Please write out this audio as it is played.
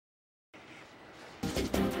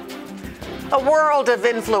A world of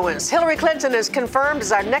influence. Hillary Clinton is confirmed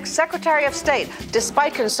as our next Secretary of State,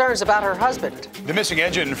 despite concerns about her husband. The missing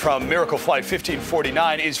engine from Miracle Flight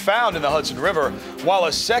 1549 is found in the Hudson River, while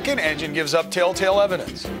a second engine gives up telltale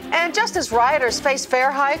evidence. And just as rioters face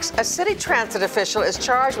fare hikes, a city transit official is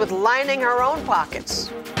charged with lining her own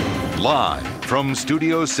pockets. Live from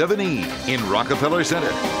Studio 7E in Rockefeller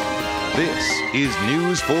Center, this is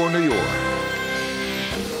News 4 New York.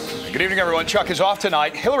 Good evening, everyone. Chuck is off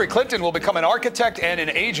tonight. Hillary Clinton will become an architect and an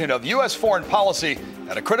agent of U.S. foreign policy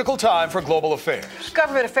at a critical time for global affairs.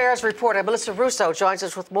 Government Affairs reporter Melissa Russo joins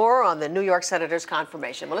us with more on the New York Senator's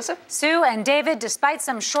confirmation. Melissa? Sue and David, despite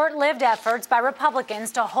some short-lived efforts by Republicans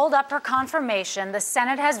to hold up her confirmation, the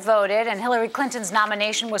Senate has voted and Hillary Clinton's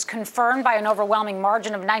nomination was confirmed by an overwhelming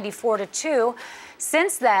margin of 94-2.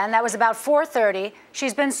 Since then, that was about 4:30,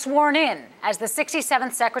 she's been sworn in as the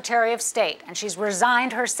 67th Secretary of State, and she's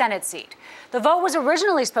resigned her Senate seat. The vote was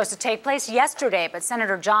originally supposed to take place yesterday, but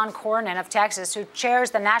Senator John Cornyn of Texas, who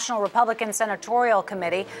chairs the National Republican Senatorial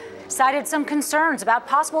Committee, cited some concerns about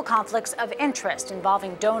possible conflicts of interest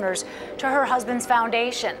involving donors to her husband's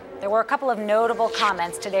foundation. There were a couple of notable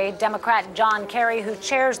comments today. Democrat John Kerry, who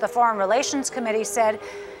chairs the Foreign Relations Committee, said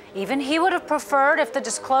even he would have preferred if the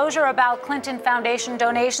disclosure about Clinton Foundation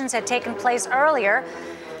donations had taken place earlier.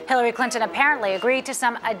 Hillary Clinton apparently agreed to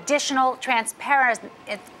some additional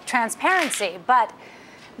transparency, but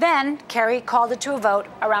then Kerry called it to a vote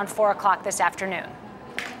around 4 o'clock this afternoon.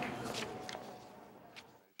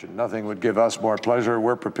 Nothing would give us more pleasure.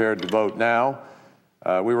 We're prepared to vote now.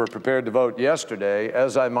 We were prepared to vote yesterday.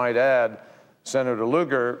 As I might add, Senator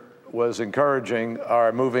Lugar was encouraging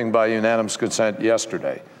our moving by unanimous consent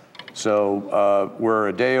yesterday. So we're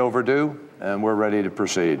a day overdue, and we're ready to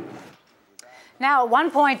proceed. Now, at one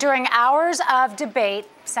point during hours of debate,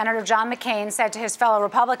 Senator John McCain said to his fellow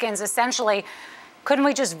Republicans, essentially, couldn't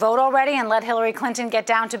we just vote already and let Hillary Clinton get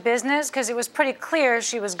down to business? Because it was pretty clear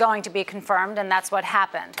she was going to be confirmed, and that's what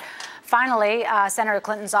happened. Finally, Senator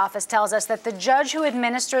Clinton's office tells us that the judge who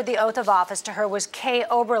administered the oath of office to her was Kay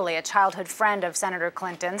Oberly, a childhood friend of Senator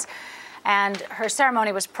Clinton's. And her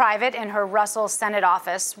ceremony was private in her Russell Senate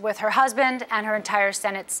office with her husband and her entire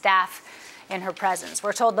Senate staff in her presence.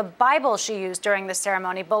 We're told the Bible she used during the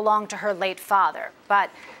ceremony belonged to her late father.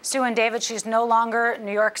 But Sue and David, she's no longer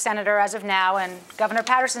New York Senator as of now, and Governor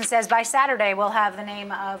Patterson says by Saturday we'll have the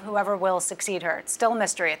name of whoever will succeed her. It's still a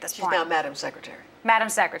mystery at this point. She's now Madam Secretary. Madam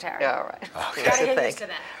Secretary. Yeah, all right. Okay. Gotta get used to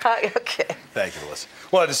that. Okay. Thank you, Melissa.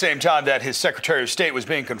 Well, at the same time that his Secretary of State was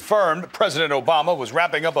being confirmed, President Obama was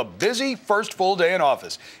wrapping up a busy first full day in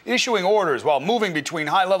office, issuing orders while moving between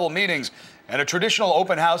high-level meetings and a traditional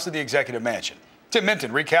open house at the Executive Mansion. Tim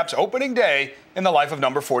Minton recaps opening day in the life of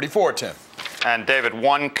number 44, Tim. And David,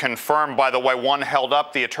 one confirmed, by the way, one held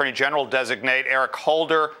up. The Attorney General designate Eric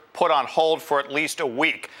Holder put on hold for at least a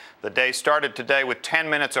week. The day started today with 10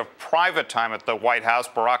 minutes of private time at the White House.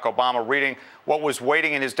 Barack Obama reading what was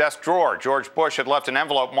waiting in his desk drawer. George Bush had left an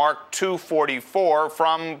envelope marked 244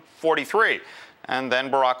 from 43. And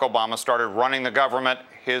then Barack Obama started running the government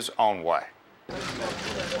his own way.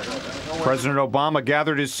 President Obama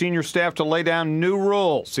gathered his senior staff to lay down new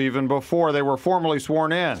rules even before they were formally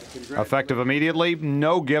sworn in. Effective immediately,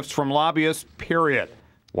 no gifts from lobbyists, period.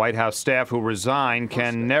 White House staff who resign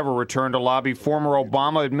can never return to lobby former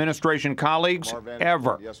Obama administration colleagues,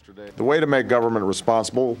 ever. The way to make government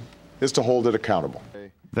responsible is to hold it accountable.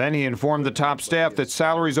 Then he informed the top staff that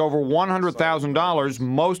salaries over $100,000,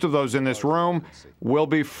 most of those in this room, will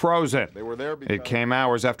be frozen. It came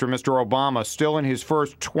hours after Mr. Obama, still in his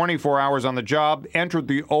first 24 hours on the job, entered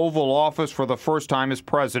the Oval Office for the first time as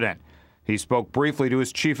president. He spoke briefly to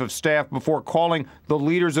his chief of staff before calling the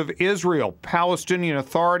leaders of Israel, Palestinian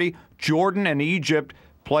Authority, Jordan, and Egypt,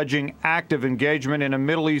 pledging active engagement in a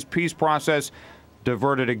Middle East peace process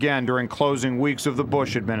diverted again during closing weeks of the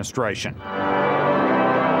Bush administration.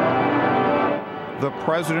 The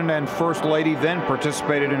President and First Lady then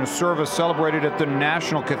participated in a service celebrated at the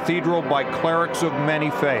National Cathedral by clerics of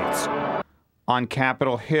many faiths. On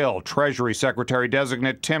Capitol Hill, Treasury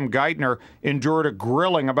Secretary-designate Tim Geithner endured a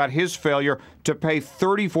grilling about his failure to pay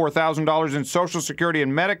 $34,000 in Social Security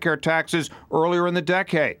and Medicare taxes earlier in the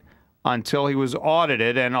decade, until he was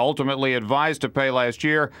audited and ultimately advised to pay last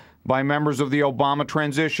year by members of the Obama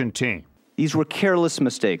transition team. These were careless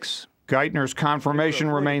mistakes. Geithner's confirmation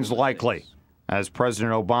remains likely, as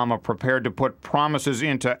President Obama prepared to put promises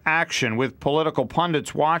into action with political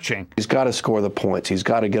pundits watching. He's got to score the points. He's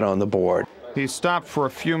got to get on the board. He stopped for a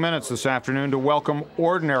few minutes this afternoon to welcome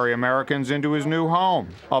ordinary Americans into his new home,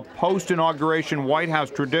 a post-inauguration White House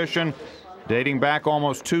tradition dating back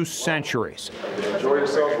almost 2 centuries. Enjoy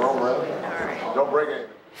yourselves. We're all right. Don't break it.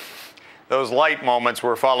 Those light moments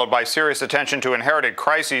were followed by serious attention to inherited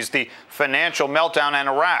crises, the financial meltdown in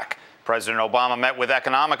Iraq. President Obama met with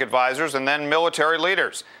economic advisors and then military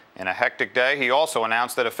leaders. In a hectic day, he also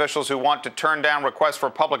announced that officials who want to turn down requests for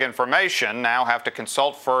public information now have to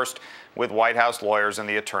consult first with White House lawyers and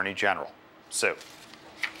the Attorney General. Sue.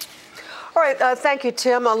 All right, thank you,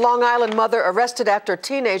 Tim. A Long Island mother arrested after a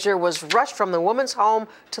teenager was rushed from the woman's home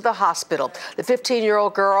to the hospital. The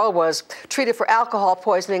 15-year-old girl was treated for alcohol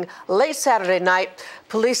poisoning late Saturday night.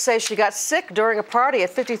 Police say she got sick during a party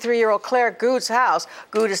at 53-year-old Claire Good's house.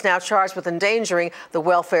 Good is now charged with endangering the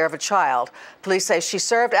welfare of a child. Police say she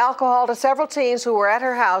served alcohol to several teens who were at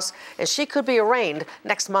her house, and she could be arraigned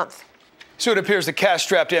next month. So it appears the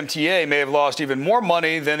cash-strapped MTA may have lost even more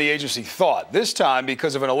money than the agency thought, this time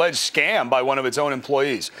because of an alleged scam by one of its own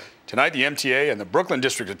employees. Tonight, the MTA and the Brooklyn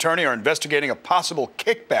District Attorney are investigating a possible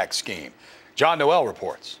kickback scheme. John Noel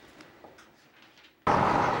reports.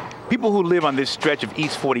 People who live on this stretch of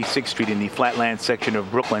East 46th Street in the Flatland section of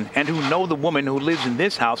Brooklyn and who know the woman who lives in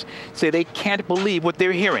this house say they can't believe what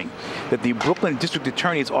they're hearing, that the Brooklyn District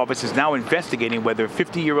Attorney's Office is now investigating whether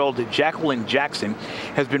 50-year-old Jacqueline Jackson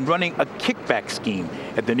has been running a kickback scheme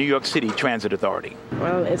at the New York City Transit Authority.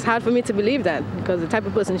 Well, it's hard for me to believe that because the type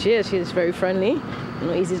of person she is very friendly,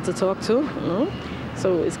 easy to talk to,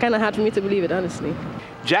 So it's kind of hard for me to believe it, honestly.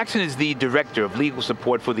 Jackson is the director of legal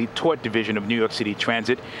support for the Tort Division of New York City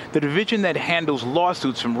Transit, the division that handles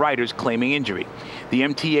lawsuits from riders claiming injury. The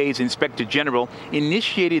MTA's Inspector General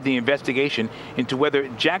initiated the investigation into whether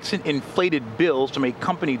Jackson inflated bills from a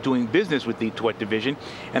company doing business with the Tort Division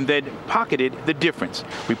and then pocketed the difference,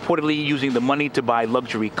 reportedly using the money to buy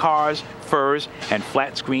luxury cars, furs, and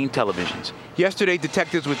flat-screen televisions. Yesterday,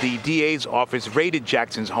 detectives with the DA's office raided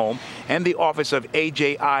Jackson's home and the office of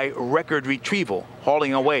AJI Record Retrieval,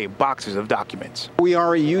 hauling away boxes of documents. We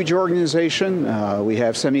are a huge organization. We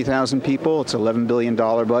have 70,000 people. It's an $11 billion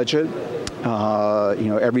budget.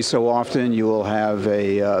 Every so often you will have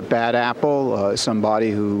a bad apple,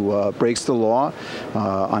 somebody who breaks the law.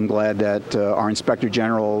 I'm glad that our Inspector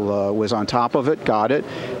General was on top of it, got it.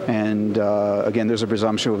 And again, there's a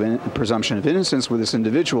presumption of innocence with this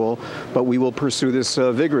individual, but we will pursue this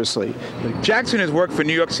vigorously. Jackson has worked for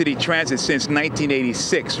New York City Transit since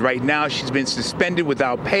 1986. Right now, she's been suspended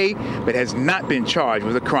without pay, but has not been charged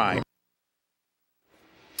with a crime.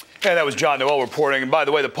 And that was John Noel reporting. And by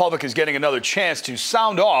the way, the public is getting another chance to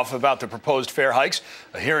sound off about the proposed fare hikes.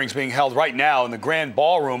 A hearing's being held right now in the Grand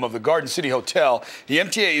Ballroom of the Garden City Hotel. The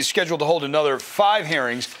MTA is scheduled to hold another 5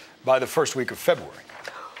 hearings by the first week of February.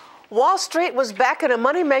 Wall Street was back in a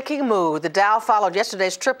money-making mood. The Dow followed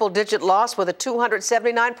yesterday's triple-digit loss with a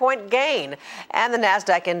 279-point gain, and the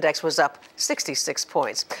NASDAQ index was up 66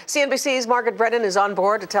 points. CNBC's Margaret Brennan is on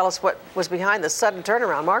board to tell us what was behind the sudden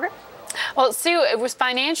turnaround. Margaret? Well, Sue, it was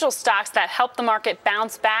financial stocks that helped the market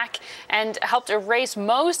bounce back and helped erase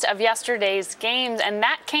most of yesterday's gains. And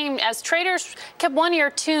that came as traders kept one ear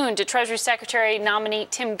tuned to Treasury Secretary nominee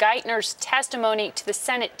Tim Geithner's testimony to the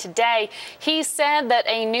Senate today. He said that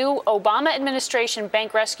a new Obama administration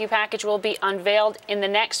bank rescue package will be unveiled in the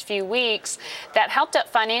next few weeks. That helped up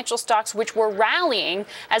financial stocks, which were rallying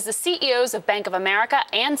as the CEOs of Bank of America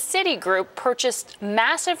and Citigroup purchased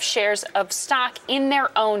massive shares of stock in their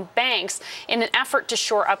own banks in an effort to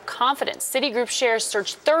shore up confidence. Citigroup shares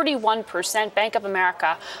surged 31%. Bank of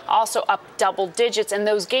America also up double digits. And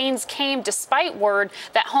those gains came despite word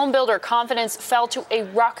that home builder confidence fell to a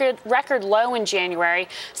record low in January.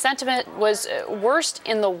 Sentiment was worst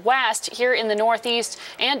in the West. Here in the Northeast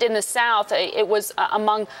and in the South, it was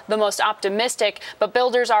among the most optimistic. But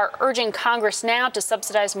builders are urging Congress now to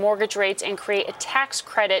subsidize mortgage rates and create a tax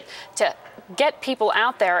credit to get people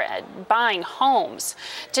out there buying homes.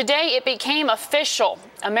 Today, it became official.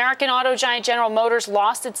 American auto giant General Motors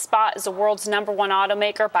lost its spot as the world's #1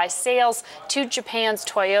 automaker by sales to Japan's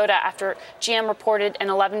Toyota after GM reported an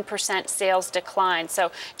 11% sales decline.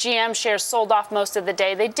 So GM shares sold off most of the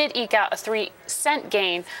day. They did eke out a 3-cent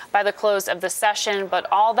gain by the close of the session, but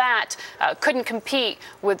all that couldn't compete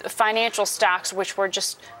with financial stocks, which were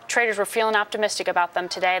just traders were feeling optimistic about them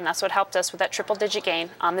today, and that's what helped us with that triple-digit gain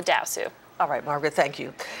on the Dow, Sue. All right, Margaret, thank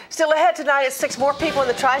you. Still ahead tonight at 6, more people in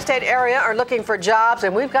the tri-state area are looking for jobs,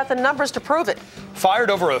 and we've got the numbers to prove it. Fired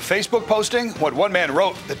over a Facebook posting, what one man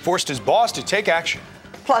wrote that forced his boss to take action.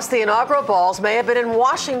 Plus, the inaugural balls may have been in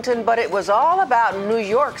Washington, but it was all about New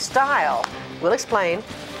York style. We'll explain.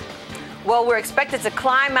 Well, we're expected to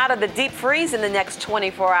climb out of the deep freeze in the next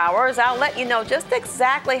 24 hours. I'll let you know just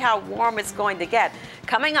exactly how warm it's going to get.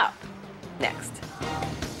 Coming up next.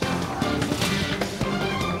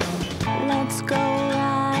 let's go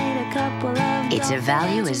ride a couple of It's a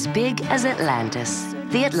value as big as Atlantis.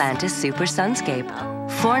 The Atlantis Super Sunscape.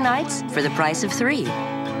 4 nights for the price of 3.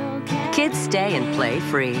 Kids stay and play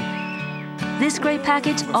free. This great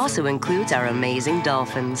package also includes our amazing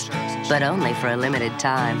dolphins, but only for a limited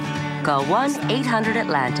time. Call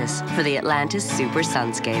 1-800-ATLANTIS for the Atlantis Super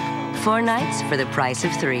Sunscape. 4 nights for the price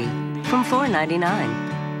of 3, from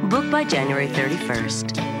 $4.99. Book by January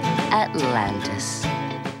 31st. Atlantis.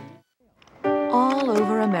 All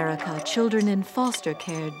over America, children in foster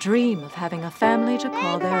care dream of having a family to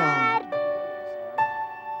call their own.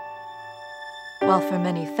 While for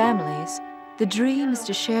many families, the dream is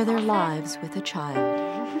to share their lives with a child.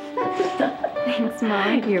 Thanks,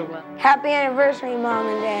 Mom. You're welcome. Happy anniversary, Mom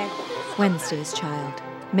and Dad. Wednesday's Child,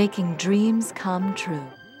 making dreams come true.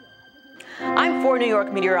 I'm 4 New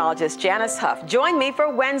York meteorologist Janice Huff. Join me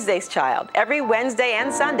for Wednesday's Child, every Wednesday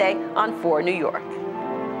and Sunday on 4 New York.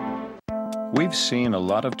 We've seen a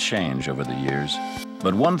lot of change over the years,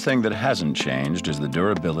 but one thing that hasn't changed is the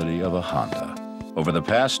durability of a Honda. Over the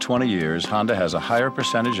past 20 years, Honda has a higher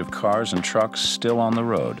percentage of cars and trucks still on the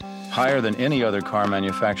road, higher than any other car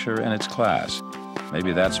manufacturer in its class.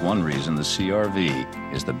 Maybe that's one reason the CR-V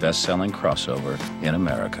is the best-selling crossover in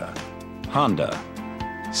America. Honda.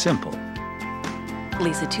 Simple.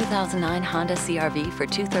 Lease a 2009 Honda CR-V for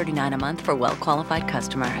 $239 a month for well-qualified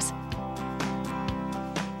customers.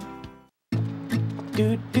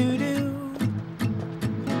 Do do do.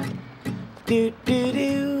 Do do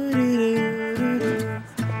do do do do.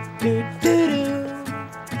 Do do do do.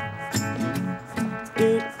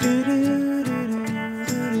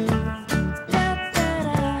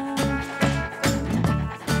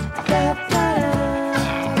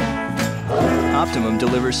 Optimum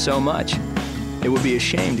delivers so much. It would be a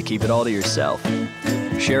shame to keep it all to yourself.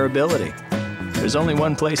 Shareability. There's only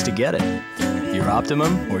one place to get it. You're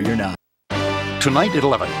Optimum or you're not. Tonight at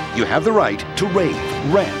 11, you have the right to rave,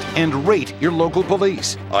 rant, and rate your local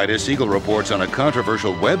police. Ida Siegel reports on a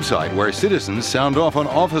controversial website where citizens sound off on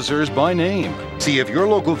officers by name. See if your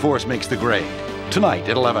local force makes the grade. Tonight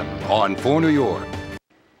at 11 on 4 New York.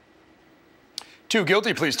 2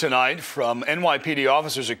 guilty pleas tonight from NYPD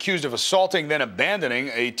officers accused of assaulting, then abandoning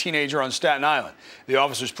a teenager on Staten Island. The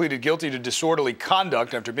officers pleaded guilty to disorderly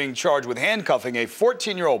conduct after being charged with handcuffing a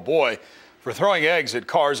 14-year-old boy for throwing eggs at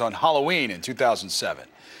cars on Halloween in 2007.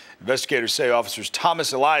 Investigators say officers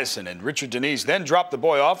Thomas Eliason and Richard Denise then dropped the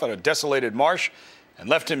boy off at a desolated marsh and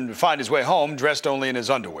left him to find his way home dressed only in his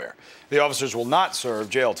underwear. The officers will not serve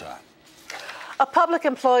jail time. A public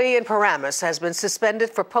employee in Paramus has been suspended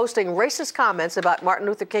for posting racist comments about Martin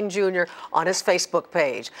Luther King Jr. on his Facebook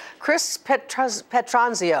page. Chris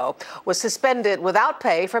Petronzio was suspended without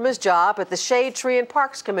pay from his job at the Shade Tree and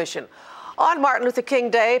Parks Commission. On Martin Luther King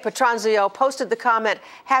Day, Petronzio posted the comment,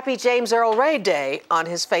 "Happy James Earl Ray Day," on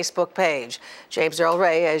his Facebook page. James Earl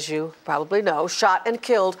Ray, as you probably know, shot and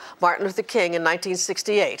killed Martin Luther King in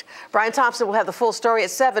 1968. Brian Thompson will have the full story at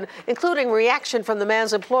 7, including reaction from the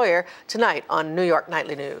man's employer tonight on New York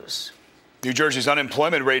Nightly News. New Jersey's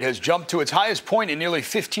unemployment rate has jumped to its highest point in nearly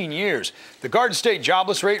 15 years. The Garden State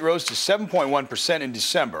jobless rate rose to 7.1% in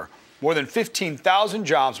December. More than 15,000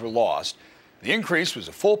 jobs were lost. The increase was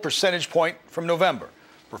a full percentage point from November.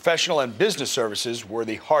 Professional and business services were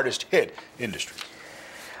the hardest hit industries.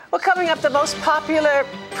 Well, coming up, the most popular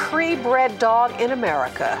pre-bred dog in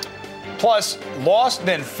America. Plus, lost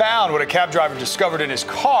then found what a cab driver discovered in his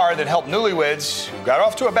car that helped newlyweds who got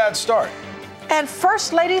off to a bad start. And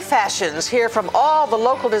First Lady Fashions, hear from all the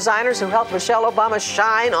local designers who helped Michelle Obama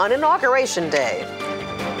shine on Inauguration Day.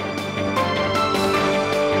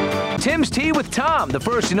 Tim's Tea with Tom, the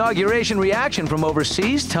first inauguration reaction from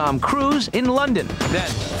overseas, Tom Cruise in London. Then,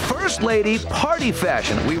 First Lady Party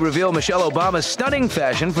Fashion. We reveal Michelle Obama's stunning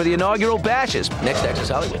fashion for the inaugural bashes. Next, Access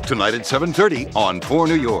Hollywood. Tonight at 7:30 on 4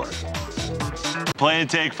 New York. Playing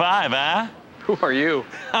Take 5, huh? Who are you?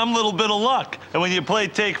 I'm Little Bit of Luck. And when you play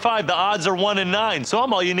Take 5, the odds are 1 in 9, so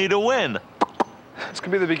I'm all you need to win. This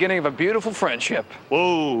could be the beginning of a beautiful friendship.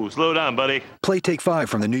 Whoa, slow down, buddy. Play Take 5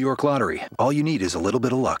 from the New York Lottery. All you need is a little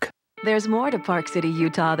bit of luck. There's more to Park City,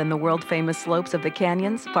 Utah than the world-famous slopes of the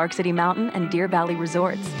canyons, Park City Mountain, and Deer Valley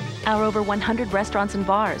resorts. Our over 100 restaurants and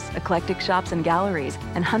bars, eclectic shops and galleries,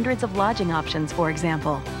 and hundreds of lodging options, for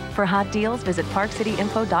example. For hot deals, visit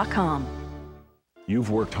parkcityinfo.com. You've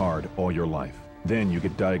worked hard all your life. Then you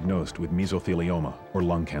get diagnosed with mesothelioma or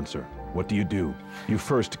lung cancer. What do? You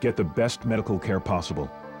first get the best medical care possible.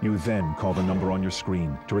 You then call the number on your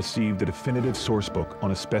screen to receive the definitive source book on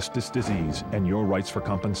asbestos disease and your rights for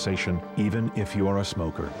compensation, even if you are a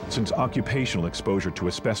smoker. Since occupational exposure to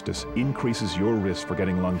asbestos increases your risk for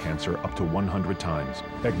getting lung cancer up to 100 times.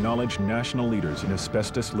 Acknowledged national leaders in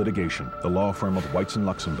asbestos litigation, the law firm of Whites &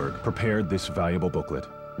 Luxembourg, prepared this valuable booklet.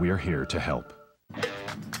 We are here to help.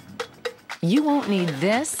 You won't need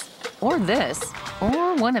this, or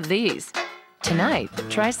one of these. Tonight,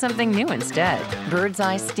 try something new instead. Bird's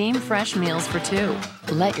Eye Steam Fresh Meals for 2.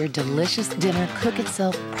 Let your delicious dinner cook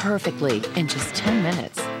itself perfectly in just 10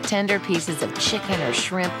 minutes. Tender pieces of chicken or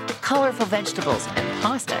shrimp, colorful vegetables, and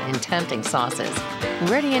pasta in tempting sauces.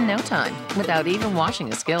 Ready in no time, without even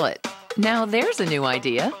washing a skillet. Now there's a new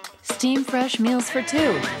idea. Steam Fresh Meals for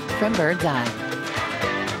 2 from Bird's Eye.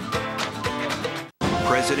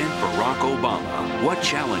 President Barack Obama, what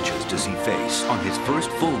challenges does he face on his first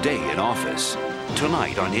full day in office?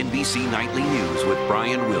 Tonight on NBC Nightly News with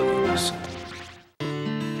Brian Williams.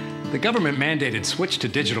 The government-mandated switch to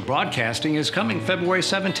digital broadcasting is coming February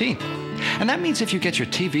 17th. And that means if you get your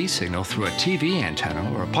TV signal through a TV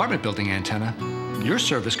antenna or apartment building antenna, your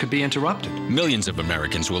service could be interrupted. Millions of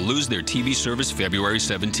Americans will lose their TV service February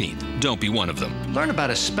 17th. Don't be one of them. Learn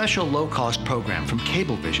about a special low-cost program from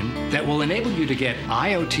Cablevision that will enable you to get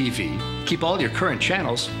IOTV, keep all your current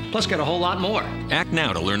channels, plus get a whole lot more. Act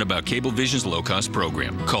now to learn about Cablevision's low-cost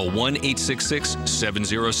program. Call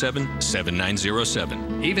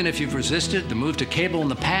 1-866-707-7907. Even if you've resisted the move to cable in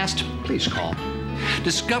the past, please call.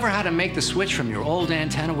 Discover how to make the switch from your old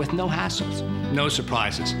antenna with no hassles, no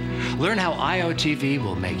surprises. Learn how IOTV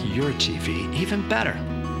will make your TV even better.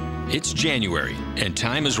 It's January, and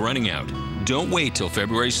time is running out. Don't wait till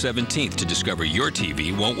February 17th to discover your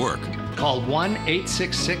TV won't work. Call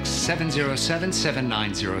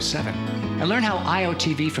 1-866-707-7907 and learn how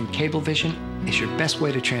IOTV from Cablevision is your best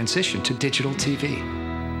way to transition to digital TV.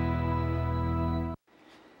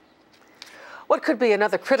 What could be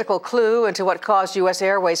another critical clue into what caused U.S.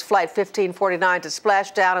 Airways Flight 1549 to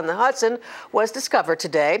splash down in the Hudson was discovered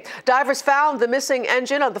today. Divers found the missing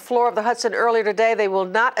engine on the floor of the Hudson earlier today. They will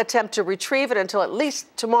not attempt to retrieve it until at least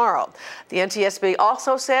tomorrow. The NTSB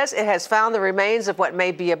also says it has found the remains of what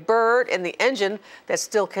may be a bird in the engine that's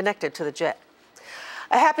still connected to the jet.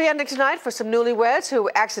 A happy ending tonight for some newlyweds who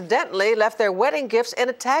accidentally left their wedding gifts in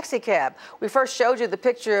a taxi cab. We first showed you the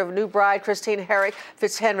picture of new bride Christine Herrick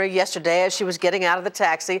Fitzhenry yesterday as she was getting out of the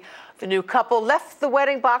taxi. The new couple left the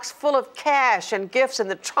wedding box full of cash and gifts in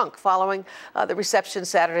the trunk following the reception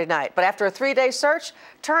Saturday night. But after a 3-day search,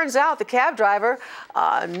 turns out the cab driver,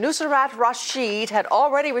 Nusrat Rashid, had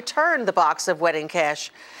already returned the box of wedding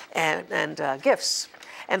cash and gifts.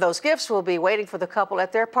 And those gifts will be waiting for the couple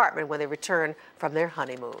at their apartment when they return from their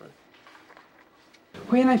honeymoon.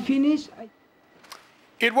 When I finish,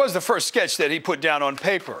 It was the first sketch that he put down on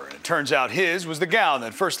paper. And it turns out his was the gown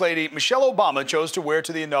that First Lady Michelle Obama chose to wear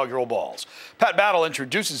to the inaugural balls. Pat Battle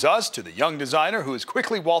introduces us to the young designer who is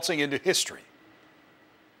quickly waltzing into history.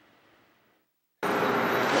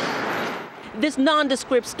 This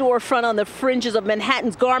nondescript storefront on the fringes of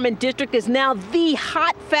Manhattan's Garment District is now the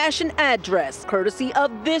hot fashion address, courtesy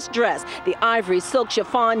of this dress, the ivory silk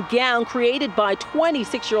chiffon gown created by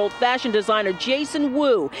 26-year-old fashion designer Jason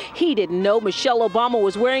Wu. He didn't know Michelle Obama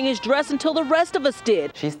was wearing his dress until the rest of us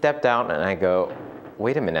did. She stepped out and I go,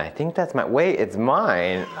 wait a minute, I think that's wait, it's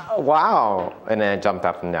mine. Wow. And then I jumped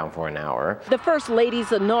up and down for an hour. The First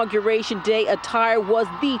Lady's inauguration day attire was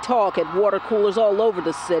the talk at water coolers all over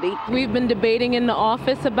the city. We've been debating in the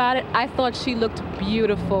office about it. I thought she looked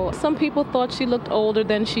beautiful. Some people thought she looked older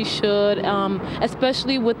than she should,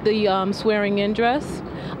 especially with the swearing-in dress.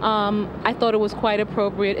 I thought it was quite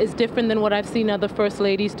appropriate. It's different than what I've seen other First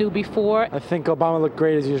Ladies do before. I think Obama looked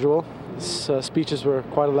great as usual. His speeches were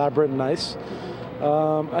quite elaborate and nice.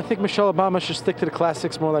 I think Michelle Obama should stick to the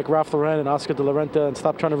classics more like Ralph Lauren and Oscar de la Renta and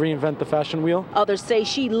stop trying to reinvent the fashion wheel. Others say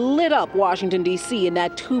she lit up Washington, D.C. in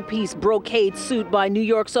that two-piece brocade suit by New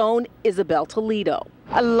York's own Isabel Toledo.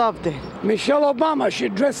 I loved it. Michelle Obama, she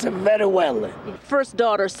dressed very well. First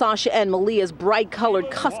daughter Sasha and Malia's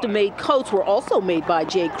bright-colored custom-made coats were also made by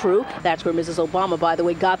J. Crew. That's where Mrs. Obama, by the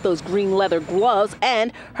way, got those green leather gloves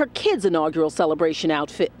and her kids' inaugural celebration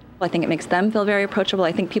outfit. I think it makes them feel very approachable.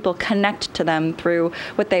 I think people connect to them through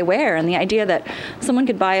what they wear, and the idea that someone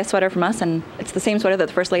could buy a sweater from us and it's the same sweater that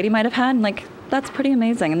the First Lady might have had, like, that's pretty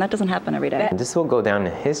amazing, and that doesn't happen every day. This will go down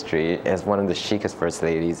in history as one of the chicest First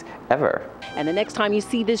Ladies ever. And the next time you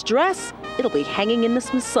see this dress, it'll be hanging in the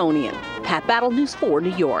Smithsonian. Pat Battle, News 4,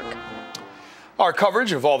 New York. Our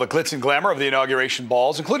coverage of all the glitz and glamour of the inauguration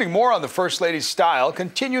balls, including more on the First Lady's style,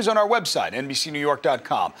 continues on our website,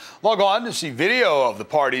 NBCNewYork.com. Log on to see video of the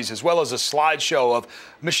parties as well as a slideshow of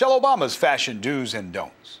Michelle Obama's fashion do's and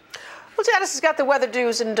don'ts. Well, Janice has got the weather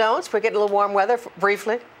do's and don'ts. We're getting a little warm weather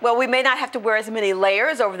briefly. Well, we may not have to wear as many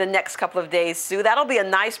layers over the next couple of days, Sue. That'll be a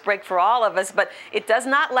nice break for all of us, but it does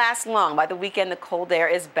not last long. By the weekend, the cold air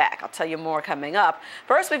is back. I'll tell you more coming up.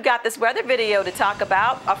 First, we've got this weather video to talk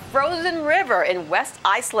about a frozen river in West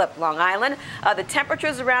Islip, Long Island. The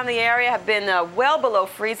temperatures around the area have been well below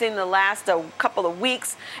freezing the last couple of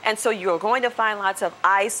weeks, and so you're going to find lots of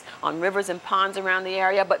ice on rivers and ponds around the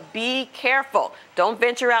area, but be careful. Don't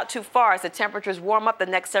venture out too far. As the temperatures warm up the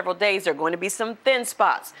next several days, there are going to be some thin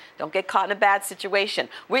spots. Don't get caught in a bad situation.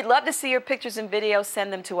 We'd love to see your pictures and videos.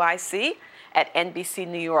 Send them to IC at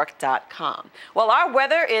NBCNewYork.com. Well, our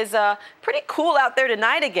weather is pretty cool out there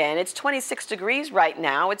tonight again. It's 26 degrees right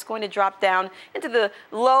now. It's going to drop down into the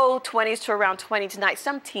low 20s to around 20 tonight.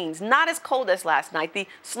 Some teens, not as cold as last night. The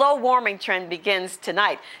slow warming trend begins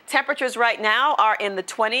tonight. Temperatures right now are in the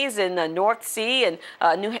 20s in the North Sea and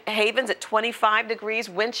New Haven's at 25 degrees.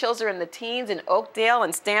 Wind chills are in the teens in Oakdale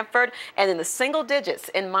and Stamford, and in the single digits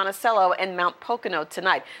in Monticello and Mount Pocono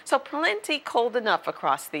tonight. So plenty cold enough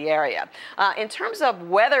across the area. In terms of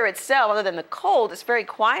weather itself, other than the cold, it's very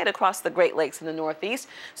quiet across the Great Lakes in the Northeast.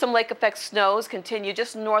 Some lake effect snows continue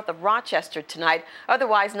just north of Rochester tonight.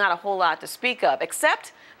 Otherwise, not a whole lot to speak of,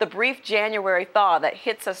 except the brief January thaw that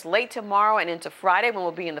hits us late tomorrow and into Friday when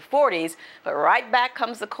we'll be in the 40s. But right back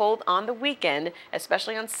comes the cold on the weekend,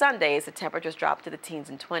 especially on Sundays. The temperatures drop to the teens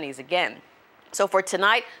and 20s again. So for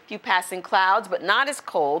tonight, a few passing clouds, but not as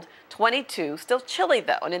cold, 22. Still chilly,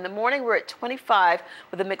 though. And in the morning, we're at 25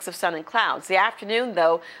 with a mix of sun and clouds. The afternoon,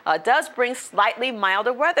 though, does bring slightly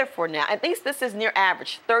milder weather for now. At least this is near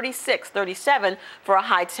average, 36, 37 for a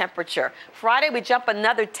high temperature. Friday, we jump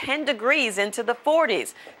another 10 degrees into the 40s.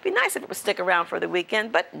 It'd be nice if it would stick around for the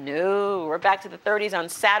weekend, but no. We're back to the 30s on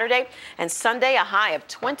Saturday, and Sunday, a high of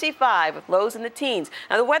 25 with lows in the teens.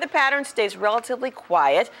 Now, the weather pattern stays relatively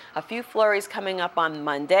quiet. A few flurries coming up on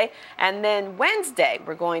Monday, and then Wednesday,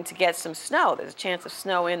 we're going to get some snow. There's a chance of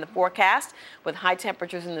snow in the forecast with high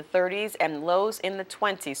temperatures in the 30s and lows in the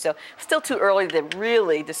 20s. So still too early to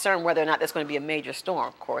really discern whether or not there's going to be a major storm.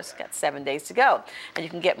 Of course, got 7 days to go. And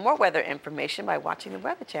you can get more weather information by watching the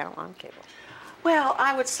Weather Channel on cable. Well,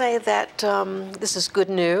 I would say that this is good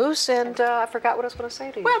news, and I forgot what I was going to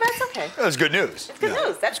say to you. Well, that's okay. That's good news. It's good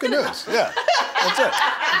news. That's good news. Yeah, that's it.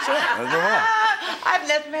 That's it. There's no wrong. I've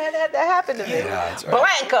never had that happen to me. Yeah, that's right.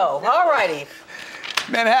 Blanco. All righty.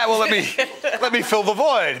 Manhattan, well, let me fill the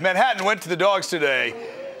void. Manhattan went to the dogs today.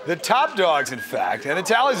 The top dogs, in fact, and it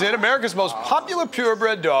tallies in America's most popular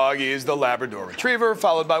purebred dog is the Labrador Retriever,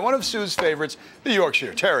 followed by one of Sue's favorites, the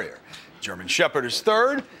Yorkshire Terrier. German Shepherd is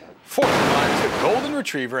third. Fourth in line is the Golden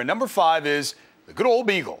Retriever, and number 5 is the good old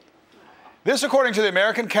Beagle. This according to the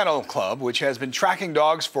American Kennel Club, which has been tracking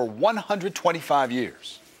dogs for 125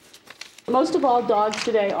 years. Most of all, dogs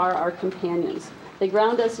today are our companions. They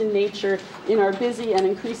ground us in nature in our busy and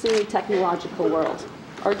increasingly technological world.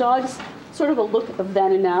 Our dogs, sort of a look of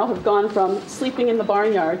then and now, have gone from sleeping in the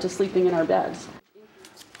barnyard to sleeping in our beds.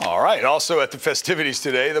 All right, also at the festivities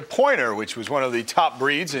today, the Pointer, which was one of the top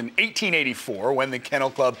breeds in 1884 when the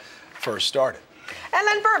Kennel Club first started. And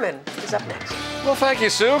Len Berman is up next. Well, thank you,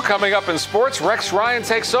 Sue. Coming up in sports, Rex Ryan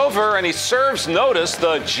takes over and he serves notice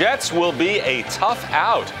the Jets will be a tough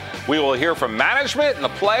out. We will hear from management and the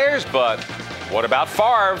players, but what about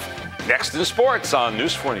Favre? Next in sports on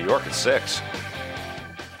News 4 New York at 6.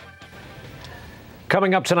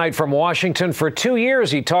 Coming up tonight from Washington, for 2 years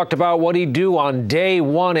he talked about what he'd do on day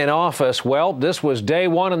one in office. Well, this was day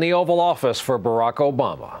one in the Oval Office for Barack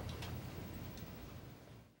Obama.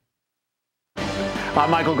 I'm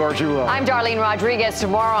Michael Gargiulo. I'm Darlene Rodriguez.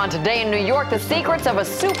 Tomorrow on Today in New York, the secrets of a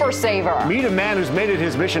super saver. Meet a man who's made it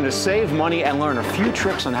his mission to save money and learn a few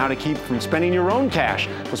tricks on how to keep from spending your own cash.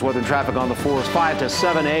 This weather and traffic on the 4s 5 to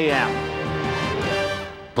 7 a.m.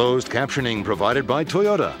 Closed captioning provided by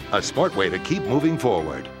Toyota, a smart way to keep moving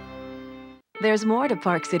forward. There's more to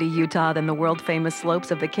Park City, Utah than the world-famous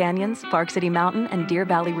slopes of the canyons, Park City Mountain, and Deer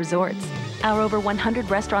Valley resorts. Our over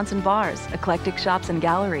 100 restaurants and bars, eclectic shops and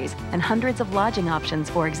galleries, and hundreds of lodging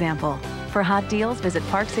options, for example. For hot deals, visit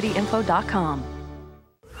parkcityinfo.com.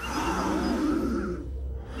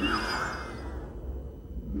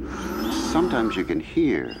 Sometimes you can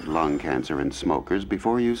hear lung cancer in smokers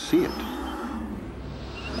before you see it.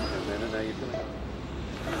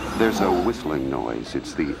 There's a whistling noise.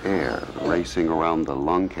 It's the air racing around the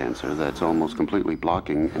lung cancer that's almost completely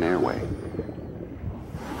blocking an airway.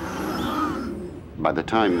 By the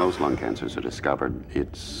time most lung cancers are discovered,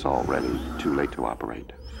 it's already too late to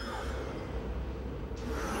operate.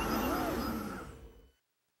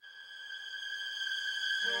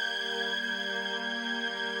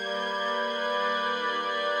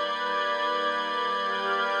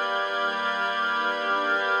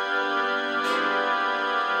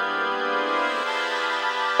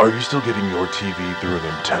 Are you still getting your TV through an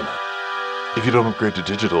antenna? If you don't upgrade to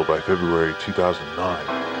digital by February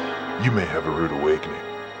 2009, you may have a rude awakening.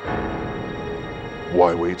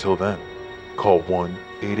 Why wait till then? Call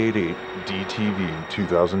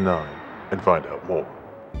 1-888-DTV-2009 and find out more.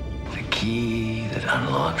 The key that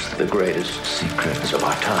unlocks the greatest secrets of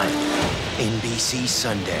our time. NBC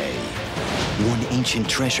Sunday. One ancient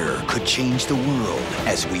treasure could change the world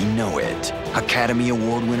as we know it. Academy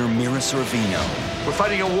Award winner Mira Sorvino. We're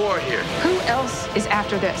fighting a war here. Who else is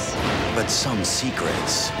after this? But some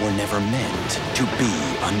secrets were never meant to be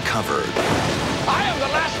uncovered. I am the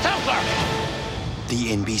Last Templar!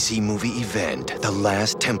 The NBC movie event, The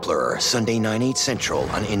Last Templar, Sunday 9/8 Central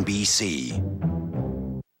on NBC.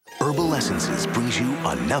 Herbal Essences brings you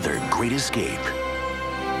another great escape.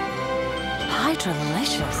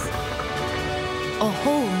 Hydrolicious. A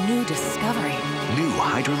whole new discovery. New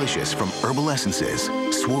Hydrolicious from Herbal Essences.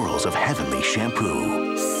 Swirls of heavenly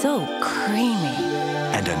shampoo. So creamy.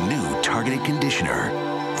 And a new targeted conditioner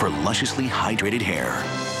for lusciously hydrated hair.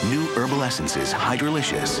 New Herbal Essences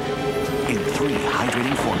Hydrolicious in 3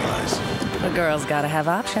 hydrating formulas. A girl's gotta have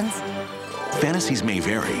options. Fantasies may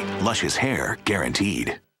vary. Luscious hair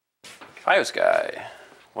guaranteed. Fios guy,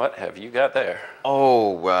 what have you got there?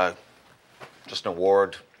 Oh, just an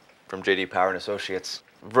award from J.D. Power and Associates.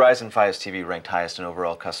 Verizon Fios TV ranked highest in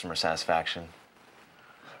overall customer satisfaction.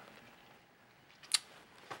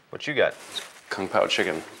 What you got? Kung Pao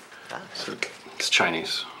chicken. It's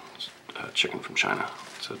Chinese. It's, chicken from China.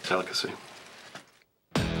 It's a delicacy.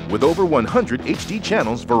 With over 100 HD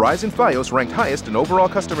channels, Verizon Fios ranked highest in overall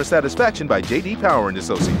customer satisfaction by J.D. Power and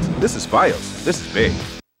Associates. This is Fios. This is big.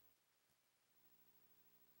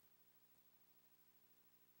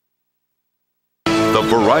 The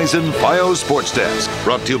Verizon Fios Sports Desk,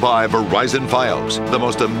 brought to you by Verizon Fios, the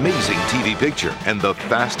most amazing TV picture and the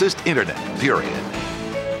fastest internet, period.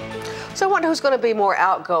 So I wonder who's going to be more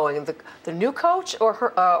outgoing, the new coach or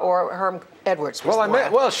Herm Edwards?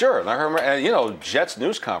 Well, sure. Jets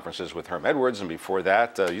news conferences with Herm Edwards, and before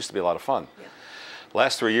that used to be a lot of fun. Yeah.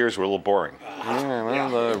 Last 3 years were a little boring.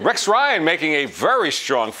 Rex Ryan making a very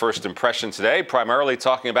strong first impression today, primarily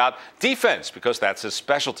talking about defense, because that's his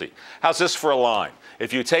specialty. How's this for a line?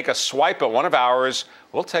 If you take a swipe at one of ours,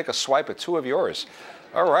 we'll take a swipe at 2 of yours.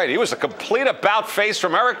 All right, he was a complete about-face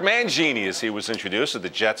from Eric Mangini as he was introduced at the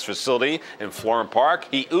Jets facility in Florham Park.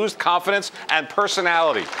 He oozed confidence and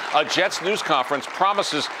personality. A Jets news conference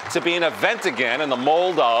promises to be an event again in the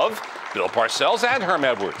mold of Bill Parcells and Herm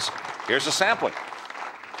Edwards. Here's a sampling.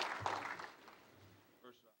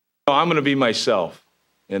 I'm going to be myself,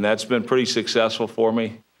 and that's been pretty successful for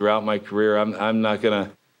me throughout my career. I'm not going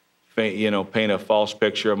to paint a false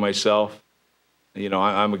picture of myself.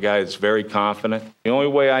 I'm a guy that's very confident. The only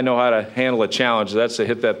way I know how to handle a challenge, that's to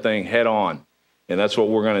hit that thing head on, and that's what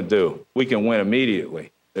we're going to do. We can win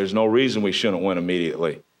immediately. There's no reason we shouldn't win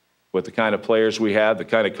immediately. With the kind of players we have, the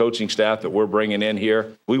kind of coaching staff that we're bringing in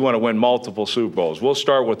here, we want to win multiple Super Bowls. We'll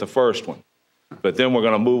start with the first one, but then we're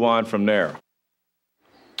going to move on from there.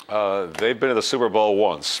 They've been to the Super Bowl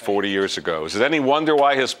once, 40 years ago. Is it any wonder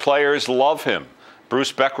why his players love him?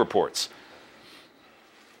 Bruce Beck reports.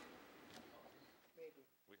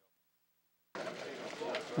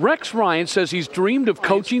 Rex Ryan says he's dreamed of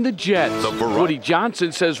coaching the Jets. Woody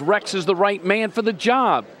Johnson says Rex is the right man for the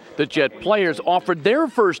job. The Jet players offered their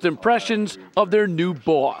first impressions of their new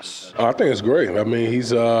boss. I think it's great. I mean,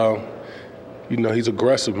 he's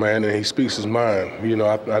aggressive, man, and he speaks his mind.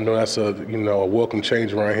 I know that's a welcome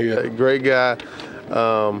change around here. A great guy.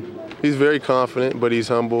 He's very confident, but he's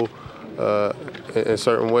humble in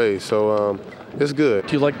certain ways. So it's good.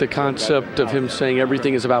 Do you like the concept of him saying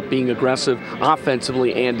everything is about being aggressive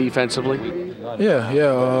offensively and defensively? Yeah.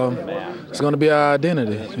 It's going to be our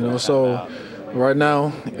identity, So right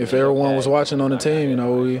now, if everyone was watching on the team,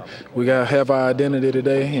 we got to have our identity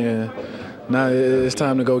today, and now it's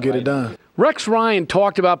time to go get it done. Rex Ryan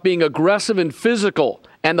talked about being aggressive and physical,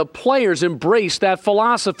 and the players embraced that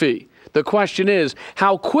philosophy. The question is,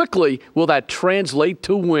 how quickly will that translate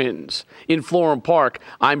to wins? In Florham Park,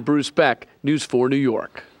 I'm Bruce Beck, News 4 New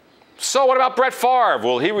York. So what about Brett Favre?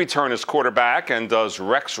 Will he return as quarterback, and does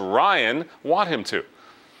Rex Ryan want him to?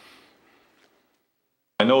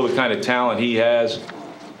 I know the kind of talent he has.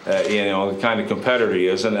 the kind of competitor he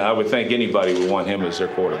is, and I would think anybody would want him as their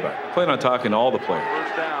quarterback. I plan on talking to all the players,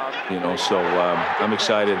 so I'm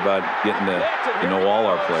excited about getting to know all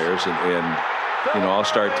our players, and I'll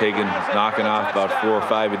start knocking off about 4 or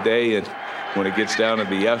 5 a day, and when it gets down to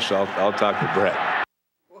the F's, I'll talk to Brett.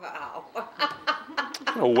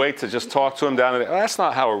 Wait to just talk to him down there. That's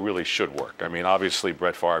not how it really should work. I mean, obviously,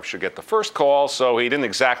 Brett Favre should get the first call, so he didn't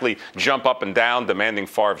exactly jump up and down demanding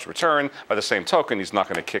Favre's return. By the same token, he's not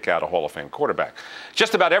going to kick out a Hall of Fame quarterback.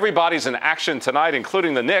 Just about everybody's in action tonight,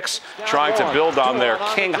 including the Knicks, trying to build on their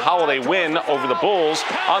King Holiday win over the Bulls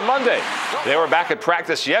on Monday. They were back at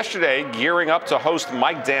practice yesterday, gearing up to host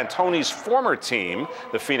Mike D'Antoni's former team,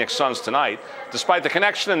 the Phoenix Suns, tonight. Despite the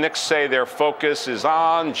connection, the Knicks say their focus is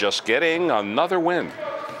on just getting another win.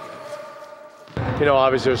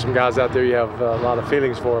 Obviously there's some guys out there you have a lot of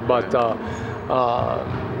feelings for, but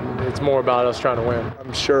it's more about us trying to win.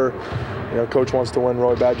 I'm sure, Coach wants to win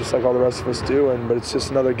really bad, just like all the rest of us do, but it's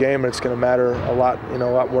just another game, and it's going to matter a lot, a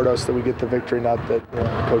lot more to us that we get the victory, not that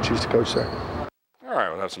Coach used to coach there. All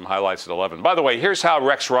right, we'll have some highlights at 11. By the way, here's how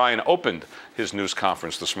Rex Ryan opened his news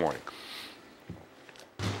conference this morning.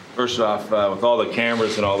 First off, with all the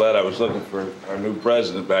cameras and all that, I was looking for our new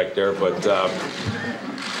president back there, but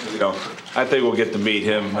I think we'll get to meet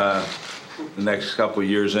him the next couple of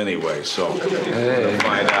years anyway, so we'll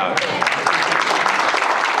find out.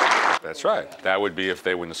 That's right. That would be if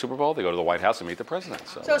they win the Super Bowl, they go to the White House and meet the president.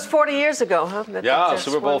 So it's 40 years ago, huh? Yeah,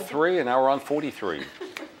 Super Bowl III, and now we're on 43,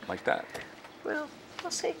 like that. Well,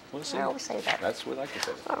 we'll see. We'll see. I always say that. That's what I like to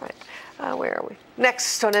say. All right. Where are we?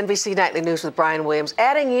 Next on NBC Nightly News with Brian Williams.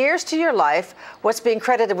 Adding years to your life, what's being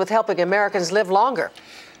credited with helping Americans live longer?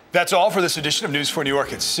 That's all for this edition of News for New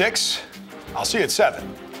York at 6. I'll see you at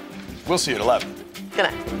 7. We'll see you at 11. Good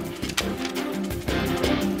night.